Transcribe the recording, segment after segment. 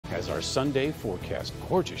as our Sunday forecast.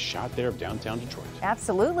 Gorgeous shot there of downtown Detroit.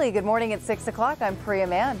 Absolutely. Good morning at 6 o'clock. I'm Priya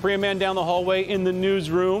Mann. Priya Mann down the hallway in the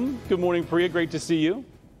newsroom. Good morning, Priya. Great to see you.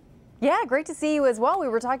 Yeah, great to see you as well. We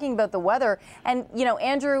were talking about the weather, and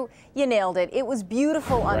Andrew, you nailed it. It was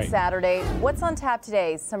beautiful on Saturday. What's on tap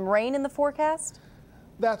today? Some rain in the forecast?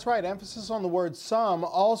 That's right. Emphasis on the word some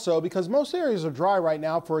also, because most areas are dry right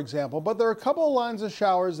now, for example, but there are a couple of lines of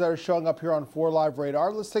showers that are showing up here on 4 Live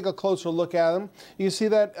radar. Let's take a closer look at them. You can see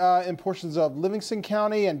that in portions of Livingston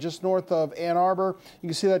County and just north of Ann Arbor. You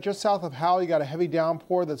can see that just south of Howell, you got a heavy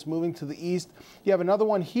downpour that's moving to the east. You have another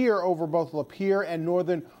one here over both Lapeer and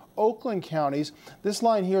northern Oakland counties. This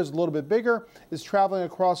line here is a little bit bigger. It's traveling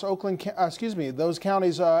across those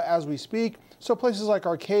counties as we speak. So places like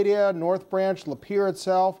Arcadia, North Branch, Lapeer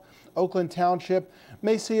itself, Oakland Township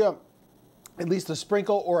may see at least a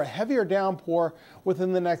sprinkle or a heavier downpour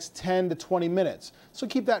within the next 10 to 20 minutes. So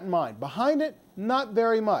keep that in mind. Behind it, not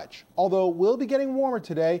very much, although we'll be getting warmer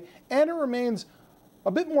today, and it remains a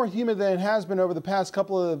bit more humid than it has been over the past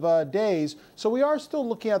couple of days, so we are still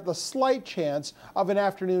looking at the slight chance of an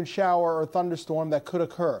afternoon shower or thunderstorm that could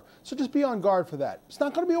occur. So just be on guard for that. It's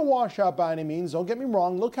not going to be a washout by any means, don't get me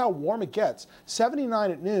wrong. Look how warm it gets. 79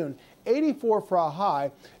 at noon, 84 for a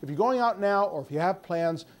high. If you're going out now or if you have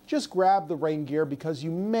plans, just grab the rain gear because you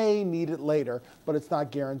may need it later, but it's not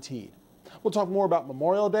guaranteed. We'll talk more about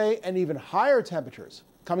Memorial Day and even higher temperatures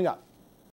coming up.